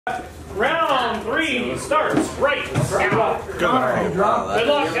Round 3 starts right now. Good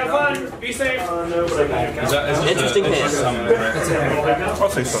luck, have fun, be safe. Interesting hand. I'll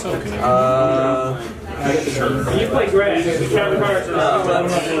say something. You play grass, you count cards.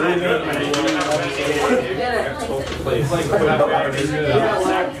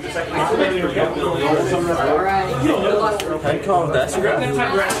 Hand call that's your Count the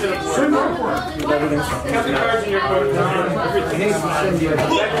cards in your court.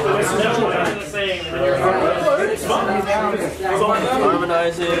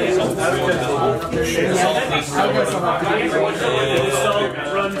 harmonizing.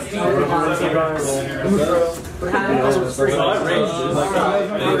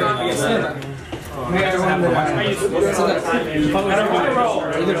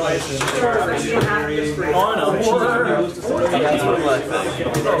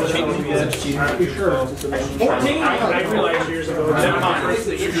 I realized years ago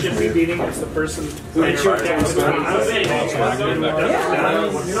that you should be beating is the person that you're next to.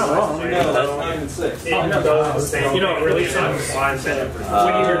 You know, it really sucks. When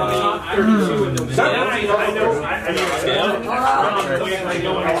you're 32 and I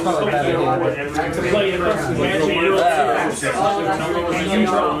know to play in you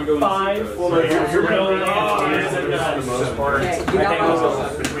draw 5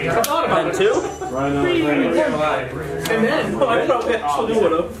 And 2? And then, I probably actually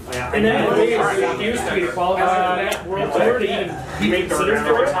would have. And then it used to be to qualify for that World Tour to even be considered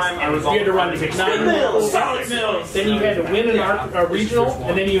for it. You had to run 9 mills, then you had to win a regional,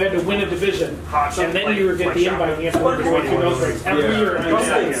 and then you had to win a division. And then you would get the invite, and you have to work your way through those races. Every year,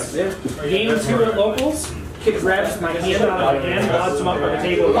 game 2 at locals, kid grabs my hand out of my hand, lods him up on the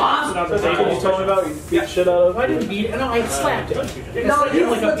table, lots it on the table. You told me about you beat shit out of. I didn't beat it. No, I slapped it. No, you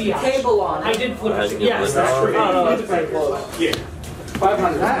flipped the table on. I did flip it. Yes, that's true. Yeah.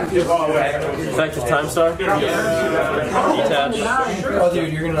 500. Effective time star? Detach. Oh,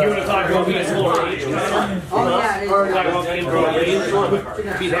 dude, you're gonna talk about being a little rage. Oh, yeah. Talk about being a little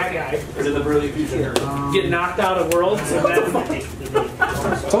rage. Be that guy. Is it the brilliant future? Get knocked out of worlds. And then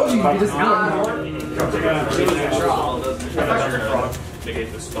Told you, you just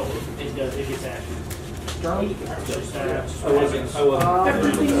Negate the spell. It does. It gets action. I wasn't.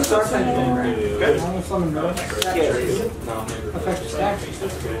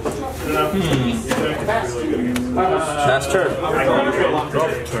 Last turn.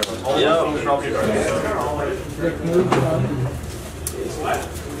 Yep.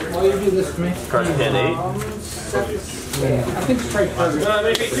 Why you do this to me? Cards in hand 8. I think straight first.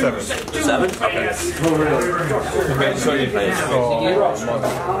 Maybe 2. 7? Okay.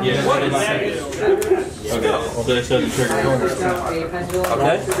 Okay. Well, did I set the trigger?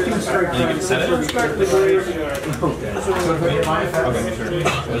 Okay. And you can set it? Okay, sure.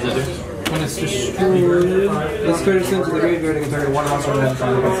 What does it do? When it's destroyed, let's put it into the graveyard and target one monster and then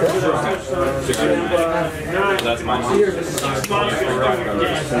That's mine.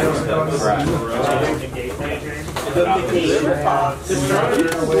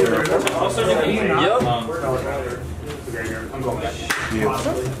 I'm going back. Yep.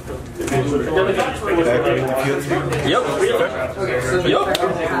 Yep.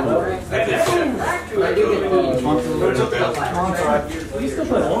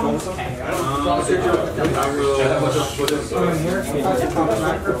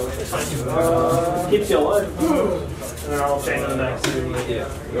 Keeps you alive. And then I'll change the next.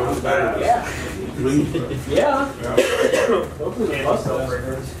 Yeah. Hopefully,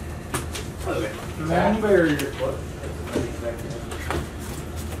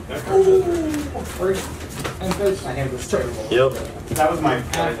 Yep. That was my.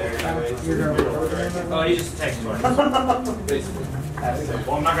 Oh, you just text me. Well, I'm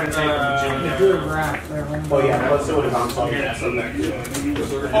not going to take it. Oh yeah, let's do it.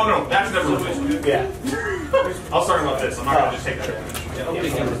 Oh no, that's never replaced. Yeah. I'll start about this. I'm not going to just take that.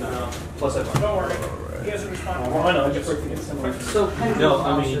 Plus that. Don't worry. He hasn't responded. Well, I know. I just worked against him. No, I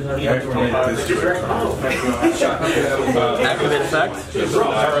mean, Activate effect. The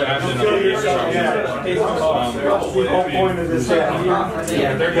whole point of this.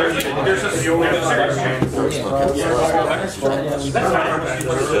 there's just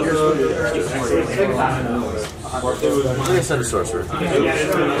I think I said a sorcerer.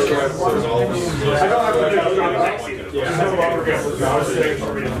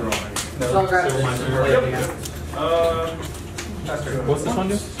 What's this one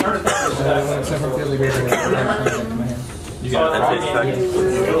do? You got an effect.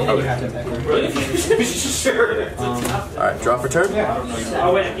 Sure. Alright, draw for turn.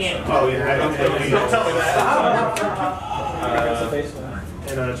 Oh, wait, I can't. Oh, yeah, I don't tell me that.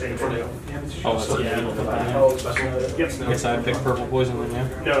 and chain tornado. Oh, that's Yeah. Yep. I guess I'd pick purple poison then, yeah?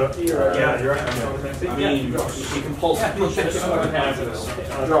 No, yeah, you're right. I mean, you can pulse.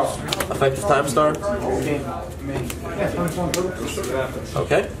 Effective time star.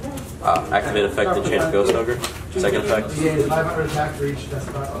 Okay. Activate effect and change Ghost Ogre. Second effect. Yeah, 500 attack for each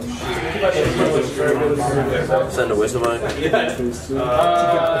desktop. Send a Wisdom Eye.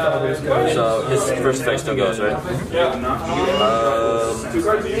 So his first effect still goes, right? Two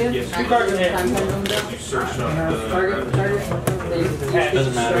cards in hand.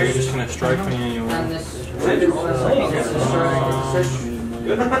 Doesn't matter, you're just gonna strike me anyway.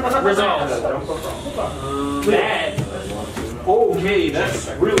 Resolve. Bad. Okay, that's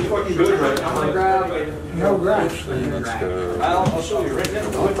really fucking good right now. No grab. Actually, let's go. I'll show you right now.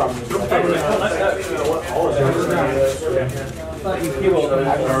 No problem.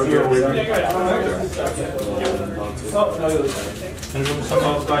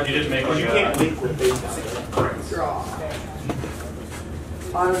 I'm glad you didn't make one. You can't link with these.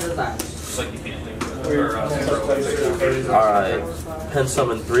 It's like you can't link with Alright. Pen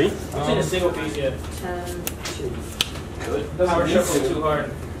summon 3. I've seen a single piece yet. Power shuffle too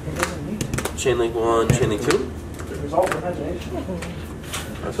hard. Chain link 1, chain link 2.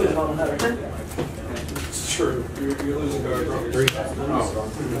 It's true. You're losing guard.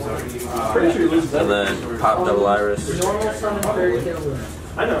 And then pop double iris.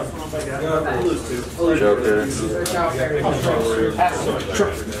 I know. Joker.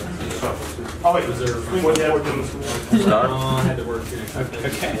 Oh wait, Star.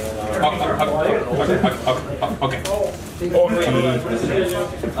 Okay.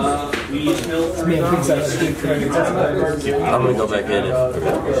 I'm gonna go back in.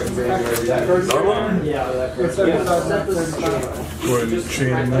 Normal? Go ahead and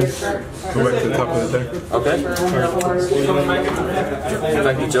chain this. Go back to the top of the deck. Okay.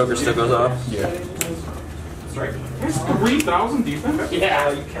 Effective Joker still goes off. Yeah. 3,000 defense?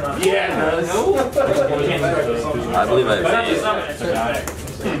 yeah, you cannot. Yeah, I believe I have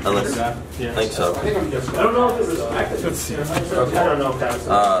 8. Unless. I think so. I don't know if it was active. Let's see. I don't know if that's.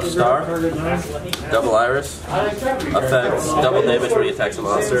 Star. Double iris. Effects. Double damage when he attacks a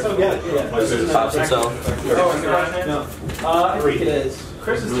monster. Pops himself. I think it is.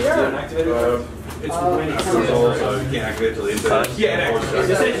 Chris is here. It's winning. So you can't activate till the end. Yeah,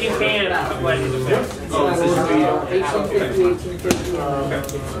 It says you can apply these effects. Oh, it says you can. Okay.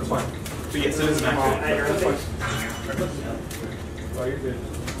 That's fine. So yes, it is an activate. Oh, you're good.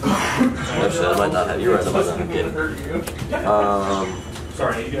 Actually, I might not have. You're right. I might not have getting.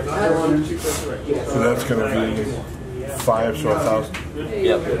 Sorry. So that's going to be 5, so 1,000.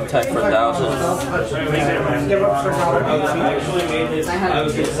 Yep. Attack for 1,000. I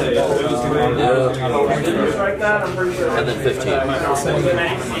was going to say, it was And then 15.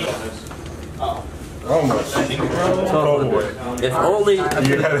 Almost. Totally. If only. You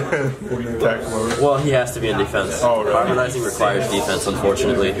had an attack load. Well, he has to be in defense. Oh, right. Harmonizing requires defense,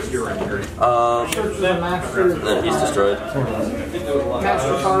 unfortunately. Then he's destroyed.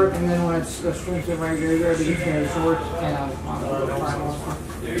 Master card, and then when it's the strength of my graveyard, you can resort and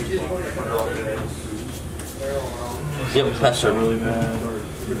Yep, pass turn.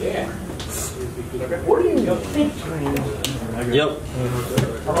 Yep.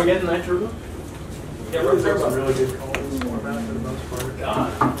 Are we getting that turbo? Yeah, we're really good calls.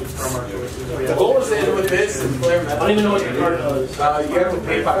 The goal is to end with this and flare metal. I don't even know what the card does. You have to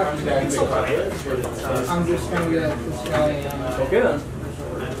pay 500 to I'm just going to get this guy. Okay then.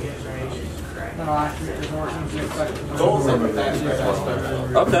 Then I'll actually resort and see if I can. Goal is to end with that.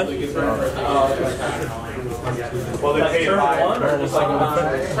 Okay. Well, they pay 5. As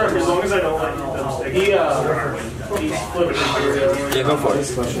long as I don't let them stay. He's flipping. Yeah, go for it.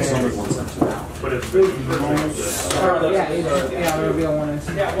 But it's Yeah, reveal one is.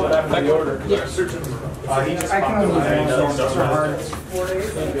 yeah, whatever. The order. Yes. He just I can only use one, so it's hard.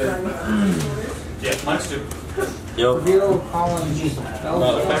 Yeah, mine's too. Yep. Reveal column G.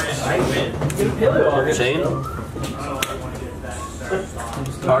 Chain.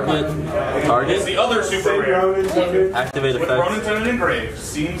 Target. It's the other super rare. Activate With effect. Ronin and Engrave.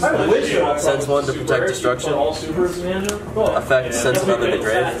 Seems legit. Sends one to protect destruction. Effect sends another to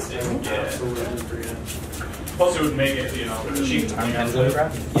grave. Plus, it would make it, you know, cheap. Yeah,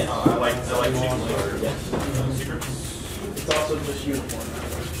 I like cheap. Secrets. It's also just uniform.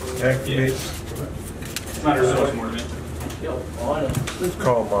 Activate. It's not so much more than it.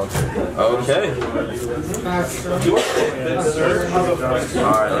 Call monster. Okay.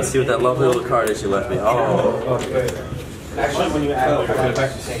 Alright, let's see what that lovely little card is you left me. Oh. Actually, when you add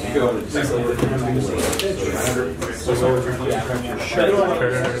you go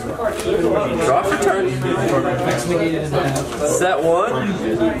Draw for turn. Set 1.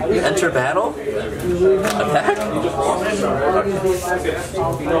 Enter battle. Attack.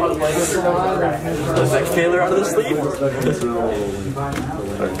 Effect failure out of the sleeve.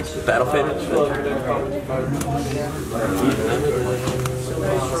 Battle failure.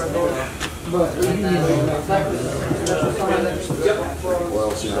 Draw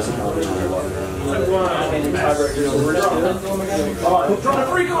a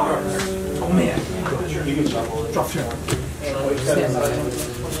free card! Oh man. You can drop two.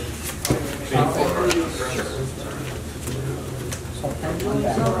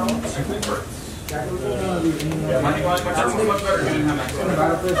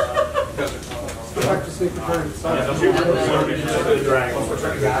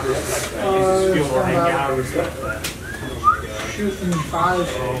 Shooting 5.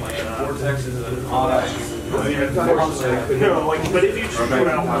 No, like, but if you shoot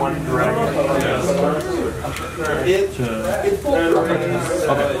out one dragon,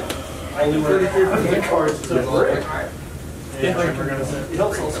 only 33% cards to the brick. Yeah, we're gonna say. It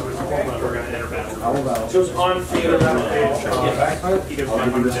helps also with we're gonna enter battle. So it's on theater battle page. He gives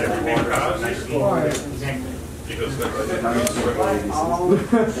 100 to every main card. I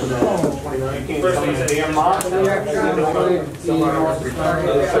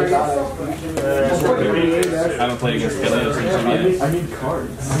haven't played against Gauntlet since I need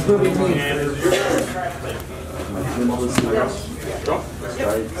cards.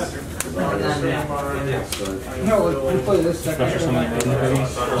 No, we play this second.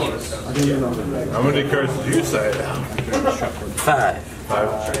 How many cards did you say? 5.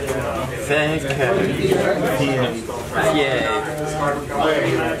 Thank you. Yeah.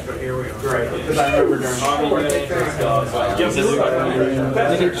 Because I remember during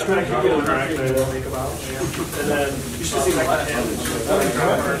and then you should see like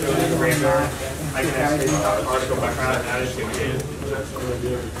I can actually go back around and I just get hit.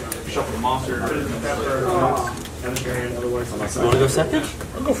 Shuffle the monster. You want to go second?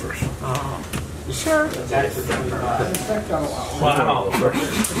 I'll go first. You sure? Wow.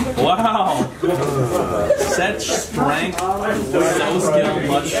 Wow. Set strength, so skilled,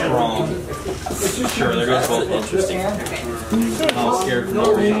 much strong. Sure, they're good. Both interesting. I was scared for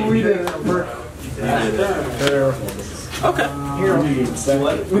no reason. Okay. I know you didn't stack.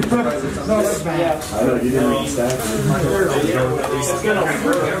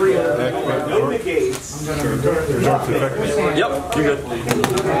 Yep, you're good.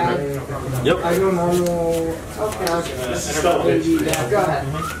 Yep. I go normal. Go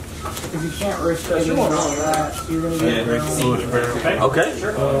ahead. Because you can't risk getting all that. So you're going to get Okay.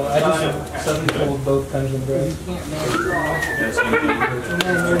 I just seven-fold both Dungeon Bread. you can't manage draw. And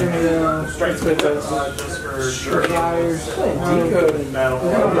then you're going to go Strength with us just for flyers. decode in battle.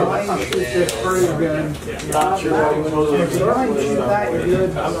 It's just pretty good. Not sure what If you don't shoot that, you're good.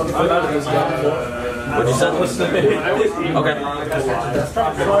 What'd you say? Okay.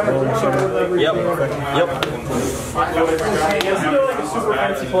 Yep. Yep. It's like a super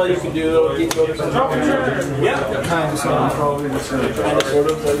fancy play you can do. Yeah. Kind of probably just kind of sort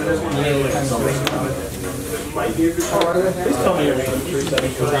of Might be a good card. Please tell me everything.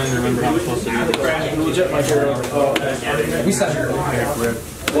 I'm trying to remember how I'm supposed to do this. Legit my hero. we said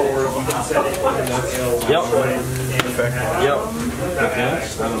Yep. Yep.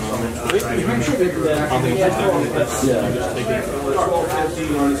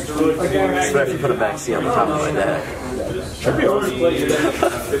 Expect to put a back seat on the top of my deck.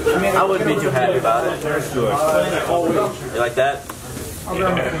 I wouldn't be too happy about it. You like that?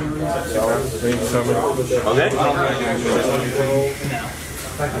 Okay.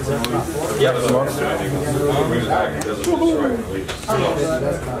 Yep.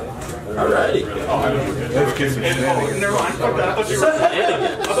 Alrighty. Let's get some shenanigans. Never mind. I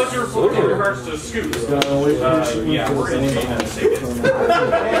thought you were flipping in regards to Scoot. Yeah, we're going to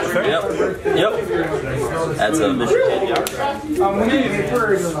Yep. Yep. That's a mission.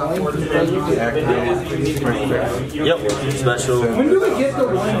 Yep. Special. When do we get the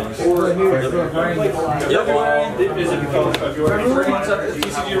one for the new Yep. Did visit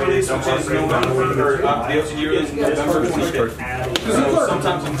TCG release, which is November, or the OCG release is November 25th.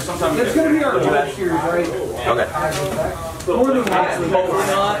 Sometimes It's going to be our last series, right? Okay. More than likely. hopefully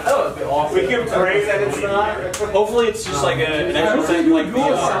not. We can pray that it's not. Hopefully it's just like an I extra would say set do a like the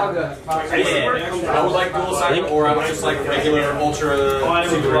dual saga. yeah, I would like dual saga, or I would just like regular ultra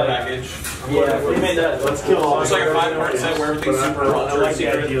secret package. Yeah, we made that. Let's kill all. It's like a 5-card set where everything's super ultra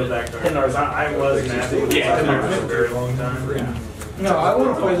secret. I was mad. Yeah, for a very long time. No, I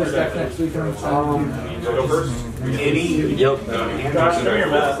want to play this deck next week. I'm excited. Go first. Yep. Josh, know your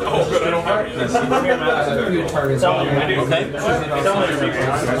math. Oh, good. I don't have any. Okay.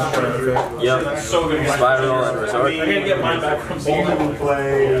 Yep. So good. Spiral and Resort. I'm gonna get mine back from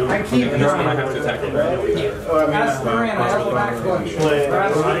Boulder. I keep I have to attack him. Ask Moran, I have a back bunch. I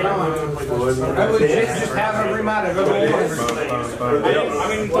would just have every mod I've ever won.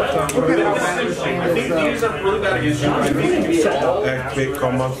 I think these are really bad against you. I think you all. Activate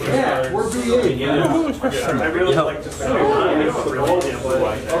combo. Yeah, we're BA. I really like to say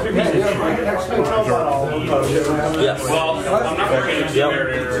Yes. Well, I'm not working on Yep.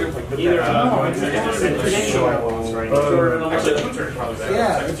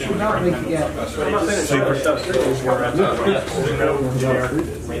 Yeah, it should not make it yet.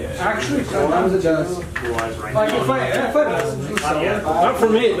 Actually, sometimes it does. Like if I do solar, Not for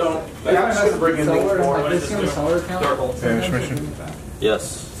me, though. yeah, I have to bring in like this in the solar account. Banish mission.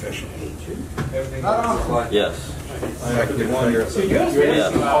 Yes. Not often. Yes. Activate thing. Yes.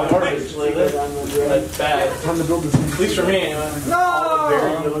 Time to build this. At least for me, anyway.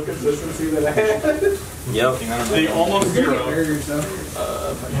 No! Little consistency that I had. Yep. They almost zero. Barriers though.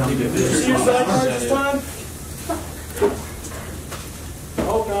 See your side card this time?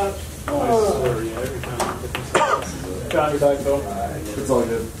 Oh, God. Got your die, Phil. It's all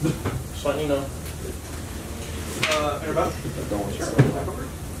good. Just letting you know.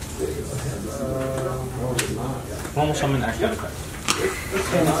 Almost summon active effect.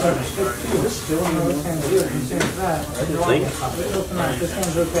 This still no can do it. You saying that? Link. Open up. This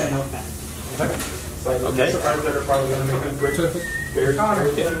one's okay. Okay. Connor.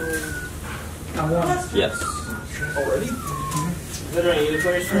 I won. Yes. Is there any other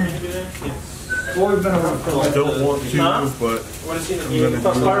players trying to do that? Well, we've been around for like Don't want to, but What is he? I'm gonna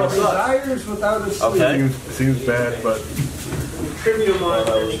do Spyrals it. desires without a sleep. Okay. Seems bad, but Trivial mind.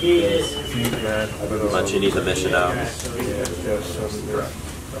 seems bad. But you need the mission out. Yes.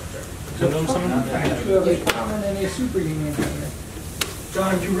 You have a common and a superhuman here.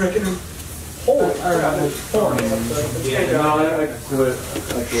 John, you reckon? Alright, Yeah, no, I quit.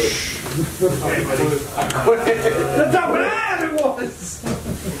 that's how bad it was!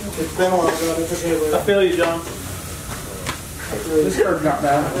 It's been a while, John. It's okay. I feel you, John. This card got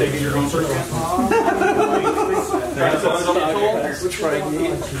bad. Taking your own circle.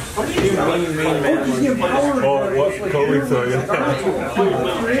 Oh, what? Totally throw you.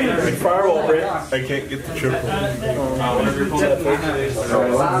 Firewall, I can't get the triple.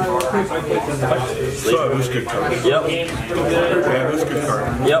 So, this good card. Yep. Yeah, this good card.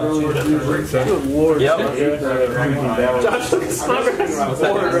 Yep. Yep.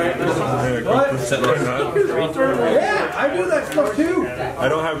 Yeah, I do that stuff too! I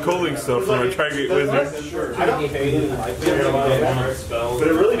don't have co-link stuff for my Tri-Gate Wizard. I don't hate it. But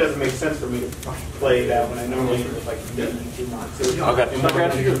it really doesn't make sense for me to play that when I normally like do not to. Okay.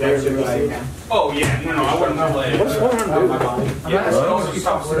 Oh yeah, no, I wouldn't play it.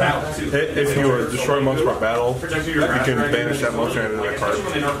 If you were destroying monster by battle, you can banish that monster into that card.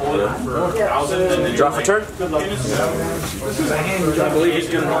 Draw for turn. I believe he's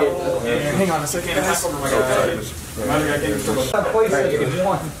gonna get. Hang on a second. That place that you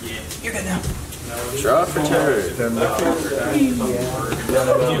won. Draw for turn. Then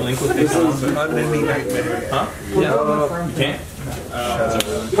Can you link with this? Unending Nightmare. Huh? Yeah. You can't.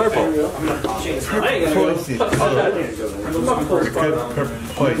 Purple.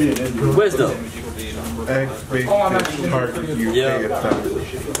 Wisdom. Activate target you Yeah. pay attack.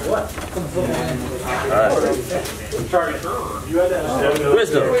 Alright.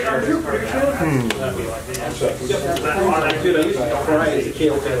 Wisdom.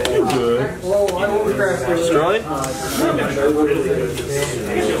 Good. Well, I won't crash Destroy.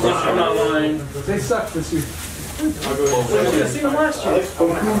 I'm not lying. They suck this year. I see him last year.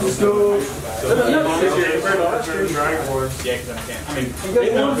 Yeah, because I can't. I mean, They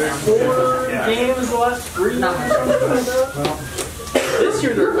won 4 games the last 3 years. This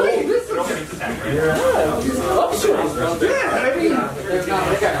year they're great.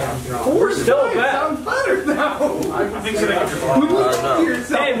 Four's still bad. Sounds better now! I think so.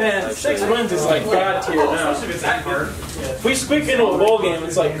 No. Hey man, 6 wins is like God tier now. Especially if it's that hard. If we squeak into a bowl game,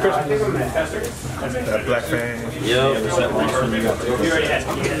 it's like Christmas. That black fan. Yep.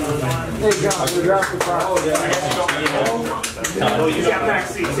 Hey, John, we dropped the car. You got back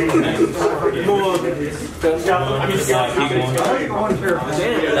seats.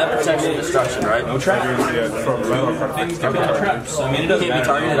 That protects from destruction, right? Yeah, from battle card. I mean, it doesn't Can't be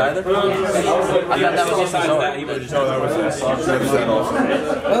targeted either? I thought that was just No, that was it. That's that also.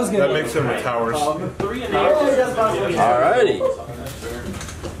 That makes them the towers. Alrighty.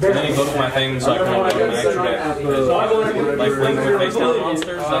 And then you look at my thing so I can like link with face down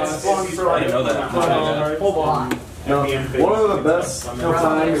monsters. That's, I didn't know that. No, one of the best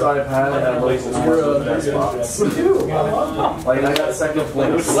times I've had at like best spots. Like I got second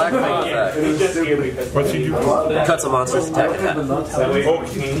place. Black Fang effect. What's he do? Cuts a monster's attack in half.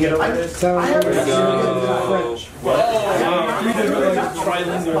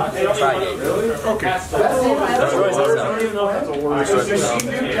 Trident. Okay. Destroys itself.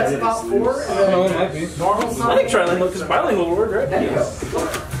 That's about 4. Normal I think trilingual, because bilingual will work, right?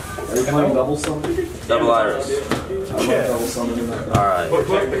 Are you playing double summon? Double Iris. Double summon in that. Alright.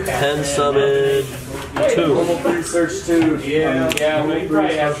 10 summon. 2. Level 3 search 2. Yeah, we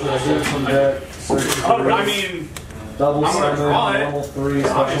probably have to. From deck. Search 2. I mean, Double I'm gonna summon. draw it. Level 3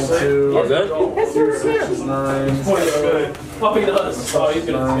 special 2. All good? 2 searches 9. good. Oh, he does. Oh, he's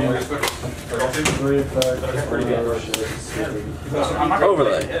gonna 3 effect. That's pretty good.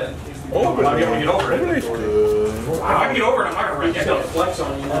 Overlay. I'm not gonna get over it. Overlay's good. I can get over it. I'm not gonna wreck it. flex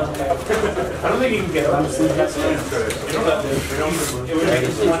on you now. I don't think you can get over it. You don't know. It would make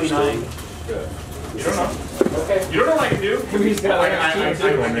it 29. You don't know. Okay. You don't know what I can do. He's got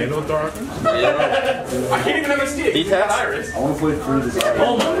Tornado Dark. Yeah. I can't even MST it. He's got Iris. I want to play through this.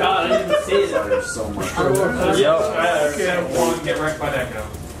 Oh my god, I didn't see it. There's so much. Yep. Get wrecked by that go.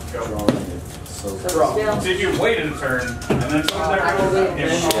 So So if you waited a turn, and then someone's there,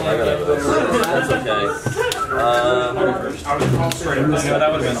 That's okay. I was straight up. That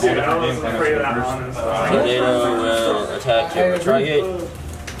would have been all different games. Tornado will attack your Trigate.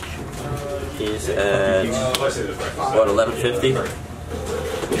 He's at, what, 1150?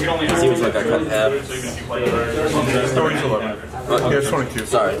 Seems like I cut half. No, he's 11. Yeah, it's 22.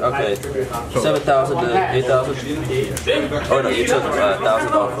 Sorry, okay. 7,000 to 8,000? Oh no, you took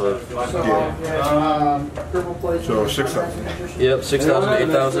 1,000 off of. So 6,000. Yep, 6,000 to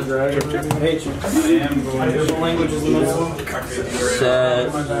 8,000. Language is the most. Set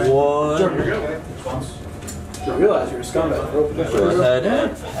 1. I realize you're a scumbag. Go ahead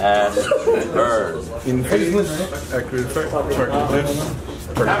and pass turn. Activate effect. Target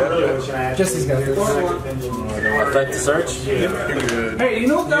this. Jesse's got it. Effect to search? You're good. Hey, you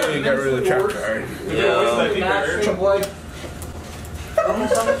know what that Yeah, you got rid of the chapter. Alright.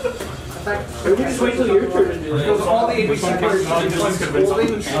 We just wait till your turn. Because all the ABC cards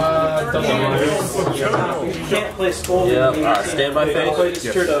You can't play Skull. Yep, standby phase.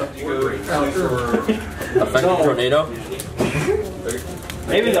 Effective tornado.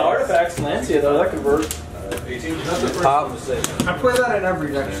 Maybe the artifacts Lancia though, that could work. Pop. I play that in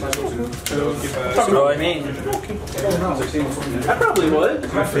every deck. Destroy. I probably would.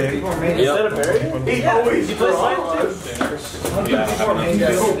 Instead of Barrier? He always You play Science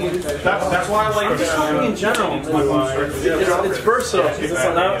That's why I like just talking in general. It's versatile because it's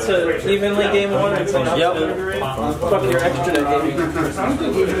allowed to evenly game one and it's allowed to fuck your extra deck game.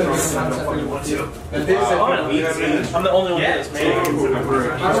 I'm the only one that's made it.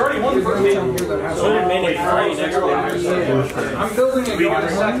 I've already won the first game. So I made it free next week. I'm building a guard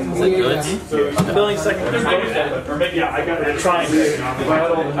second. I'm building second. Yeah, I got it. Trying to.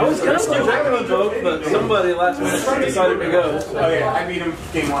 I was gonna do Dragon Boat, but somebody last minute decided to go. Oh yeah, I beat him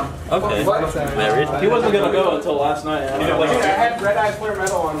game 1. Okay. Married. He wasn't gonna go until last night. I had Red Eye Flare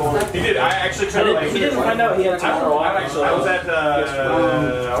Metal on board. He did. I actually tried to He didn't find out he had time for a while. Actually, I was at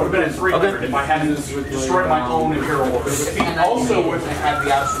I would have been at 300 if I hadn't destroyed my own Imperial War. If he also wouldn't have had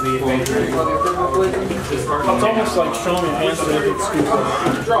the absolute advantage. It's almost like showing your hands to make it scoop.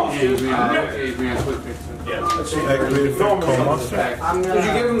 Draw. Activate effect. Call monster. Did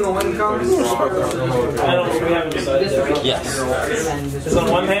you give him the win card? I don't. We haven't decided yet. Yes. Because on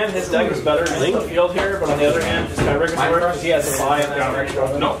one hand, his deck is better in the field here, but on the other hand, his Kyrick works. He has to buy in that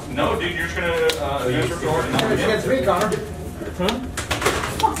extra. No, dude, you're just gonna use your sword. You get 3, Connor.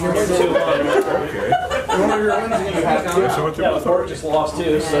 You're 2 Okay. One of your wins and you have Connor. So what's Yeah, your the Fort just lost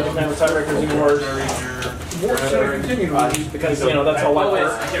too, so I think my tiebreaker's even worse. Because, you know, that's all I play.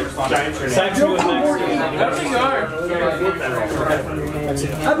 Sack 2 is next.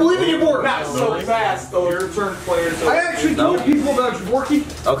 I believe in your board. Not so fast, though. Your turn players. I actually told people about Jaworki.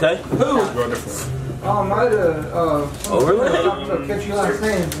 Okay. Go different. I might have Overlay? catch you last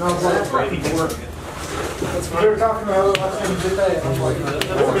name. And I was like, they were talking about last name today. I was like, I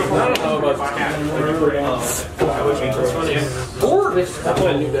don't know about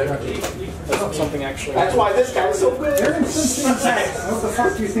that's something actually. That's why this guy's so good. they're in Cincinnati. What the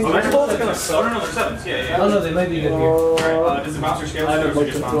fuck do you think? They're both gonna suck. No, they're sevens. Yeah. Oh no, they might be good here. Alright, does the monster scale or is it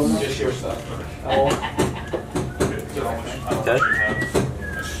just monsters? Just your stuff. Okay.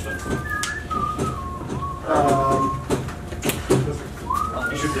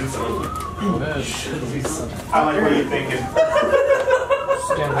 You should bring some. I like what you're thinking.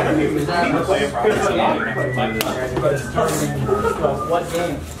 I don't even need to play a What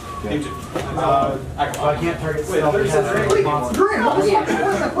game? I can't target Wait, 37?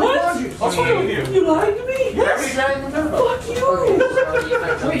 What? What's wrong with you? You lied to me? Yes. Fuck you!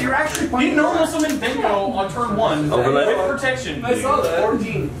 Wait, you're actually You normal summon Benko on turn 1 Overlay? with protection. I saw that.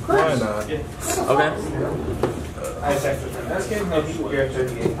 14. Why not? Okay. I texted him. That's getting no deal. You're at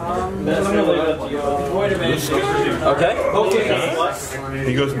 38. Wait a minute. Okay.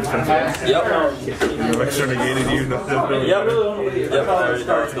 He goes from Cincinnati. Yep. Extra negated you. Yep. Yep. I already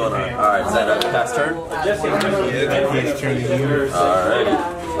know what's going on. Alright, is that a pass turn? Yeah, he's turning you. Alright.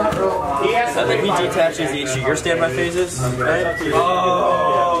 And then he detaches each of your standby phases, right?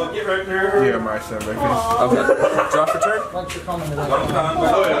 Oh, get right there. Yeah, my standby face. Okay. Draw for turn?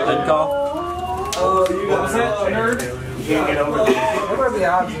 End call? Oh, you got that, nerd? You can't get over it. What are the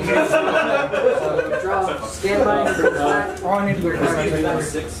odds? Draw, stand by, oh, I need to go back.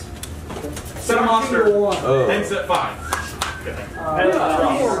 Set a monster. Oh. Then set 5.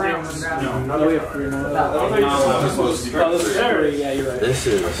 This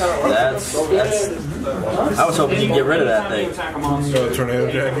is, that's, I was hoping you could get rid of that thing. So tornado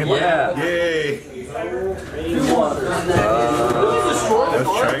dragon. Yeah. Yay! I was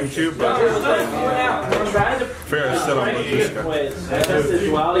trying to, but fair to set on with this guy.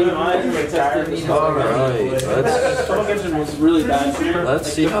 Alright, let's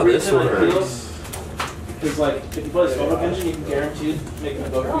see how this works. Because, like, if you play Smoke Engine, you can guarantee making a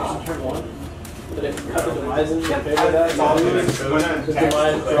boat fusion turn 1. But if you cut the demise in your favor of that, the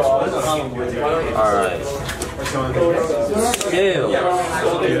demise draws. Alright. Scale. Yes.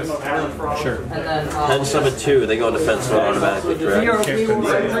 Sure. Pen summon 2, they go in defense mode automatically, correct? Can't pin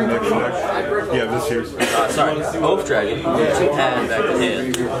this next deck. Yeah, this year's. Sorry, Oath Dragon. Add back to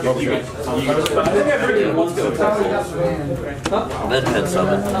hand. Okay. Then pen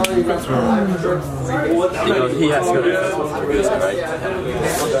summon. He has to go to defense mode for this, right?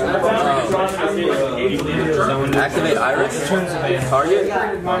 Activate Iris. Target.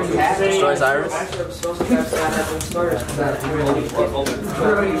 Destroys Iris. You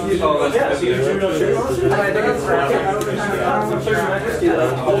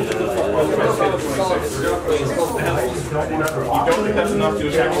don't think that's enough to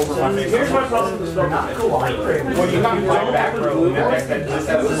attack over my face? Here's my problem. Well, you got my back row in that deck that just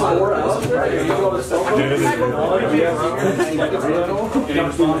has the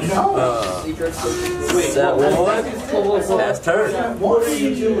Set 1. Pass turn. What are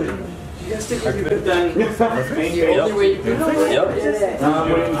you doing? Yep. The only way you can do it. Yep.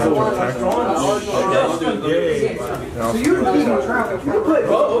 Yay. So you're being trapped. You play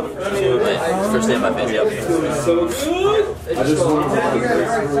both. First stand by face, yep. So good! I just want to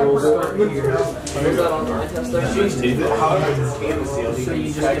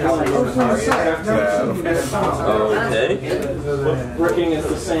Okay. Working is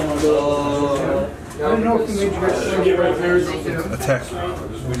the same on both. I don't know if you made your Attack.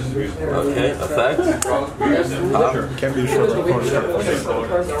 Okay, effect. Can't be short opponent.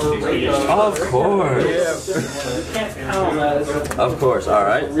 Of course. Of course,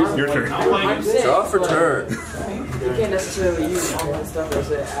 alright. Your turn. Draw for turn. You can't necessarily use all that stuff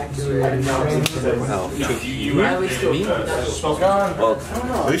as an accurate. Wow. Well,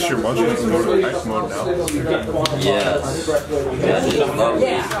 at least your monster is in X mode now. Yes. Yeah, lovely.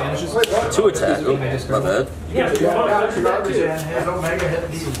 2 attack. Oh, my bad. That's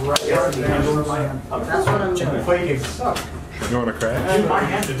what I'm You want to crash? Here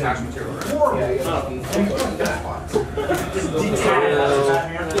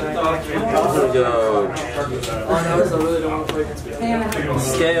we go.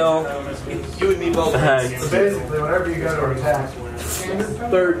 Scale. You and me both. Effect. basically whenever you go to attack.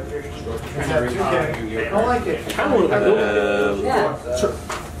 Third. I like it. Yeah.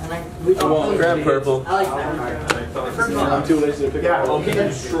 Grab purple. I like that. I'm too lazy to pick up.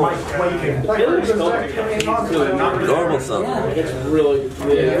 Normal something. It's really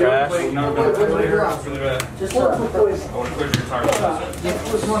Crash. Just look.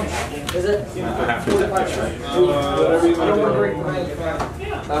 Is it? whatever you want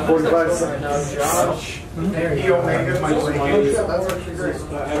to 45 seconds.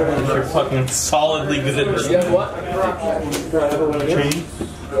 You're fucking solidly good at this. Chain.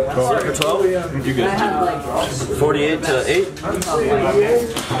 For 12? You're good. 48 to 8? Yeah,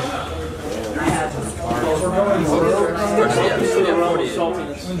 48.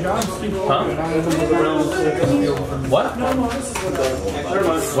 Huh? What?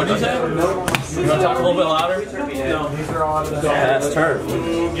 What did you say? You want to talk a little bit louder? Pass turn.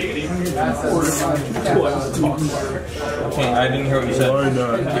 Okay, I didn't hear what you said.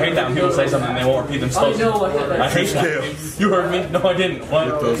 I hate that when people say something and they won't repeat themselves. I hate that. You heard me? No, I didn't.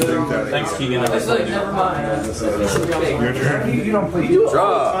 What? Thanks, Keegan. Never mind. Your turn.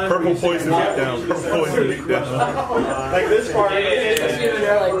 Draw. Purple poison beat down. Purple poison beat down. Like this part.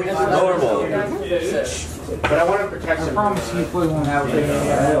 Normal. But I want to protect I him. promise you play one out there.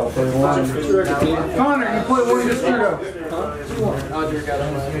 Connor, you play one Destrudo.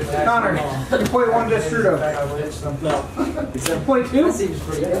 Connor, you play one Destrudo. You play two? That seems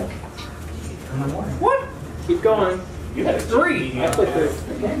pretty good. What? Keep going. You had 3. I played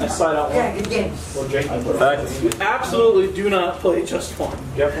 3. I slide out one. Yeah, good game. Fact. You absolutely do not play just one.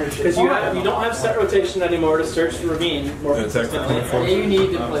 Because you don't have set rotation anymore to search the ravine more consistently. Yeah, you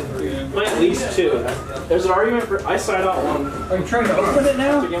need to play 3. Play at least 2. There's an argument for I slide out 1 Are you trying to open it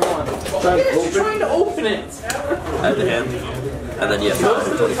now? to game 1. Yes, you're trying to open it. At the hand. And then yes. Most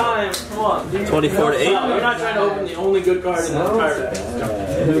of the time, come on. 24 to 8. No, you're not trying to open the only good card in the entire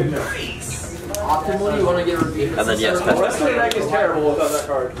deck. Optimally, you want to get ravine. And then yes, The rest of the deck is terrible without that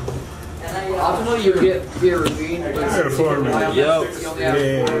card. Optimally, you get ravine. Yo.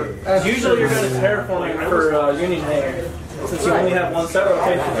 Usually you're going to terraforming for Union Hanger. Since you only have one set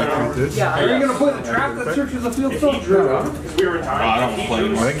rotation. Yeah, are you going to play the trap that searches the field still? I don't play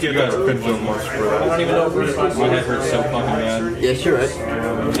I think you got a pendulum once for I that. don't even know if we're My head hurts so fucking bad. Yes, you're right.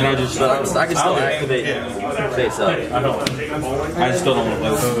 And I just, But I can still activate face up. I still don't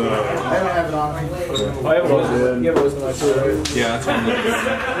want to play. You have wisdom, I see, right? Yeah, that's what I'm looking for.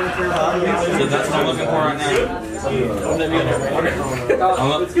 So that's what I'm looking for right now.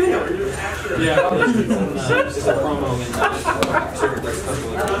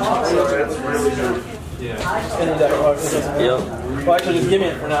 Yep. Well, actually, just give me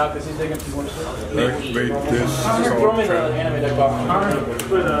it for now because he's taking too much. Activate this. It's Throw all me the trap. anime deck box.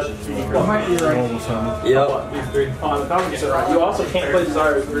 Normal summon. Yep. The comics are right. You also can't play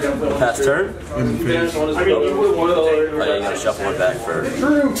Desires. We're going to play one. Pass turn. In phase. One is the color. One of the Oh, yeah, you gotta shuffle one back for the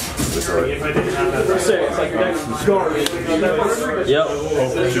sword. For 6. Like your deck's garbage. Yep.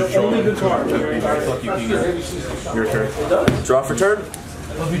 Oh, should show Only good card. your turn. Draw for turn.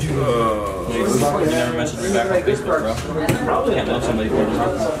 You never messaged me back on Facebook, bro. Can't love somebody for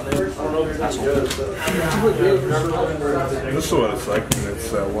This is what it's like when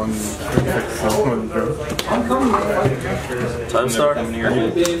it's one someone. Time star. You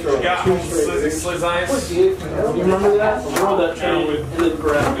remember that? Remember that train ended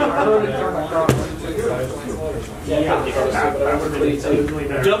correct?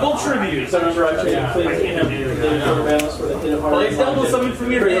 Double tribute. So I remember I played him. Play double summon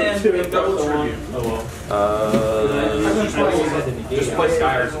from your hand and double tribute. Just play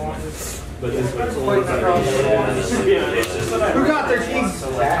Skyers. Who got their keys?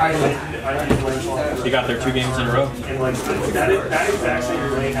 You got there 2 games in a row.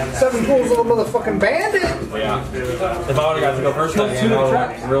 7 pulls, little motherfucking bandit! Yeah. If I would have got to go first, that game, I would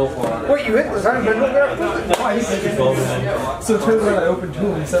have real fun. Wait, you hit the time pendulum there? Twice. So it turns out I opened 2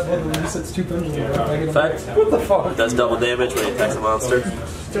 and set one of them resets 2 pendulums. Fact. What the fuck? Does double damage when you attack a monster.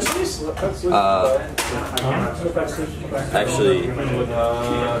 Actually,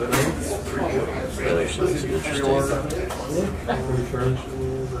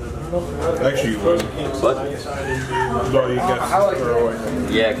 Actually, you would. what? No, you get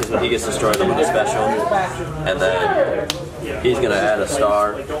Yeah, because when he gets destroyed with a special, and then he's gonna add a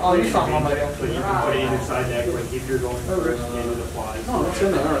star. Oh, you saw my deck.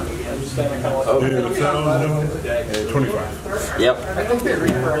 Oh, 25. yep.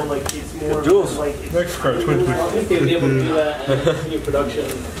 Jules. Next card, 20. I think they'd be able to do that in new production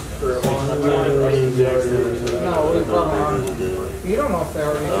for a long time. You don't know if they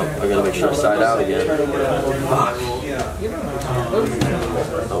already I gotta make sure to side out again. Fuck. You don't know.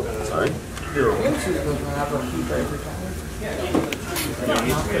 Oh, sorry. Game 2 doesn't have a keep every time.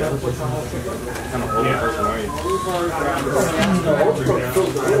 kind of old person, are you?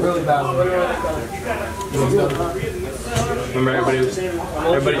 Really bad. Remember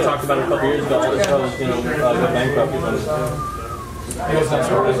everybody talked about it a couple years ago. All this stuff was going to go bankrupt. I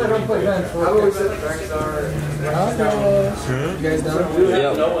don't play Vans. I've always said Vans are. You guys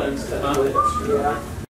done? Yeah.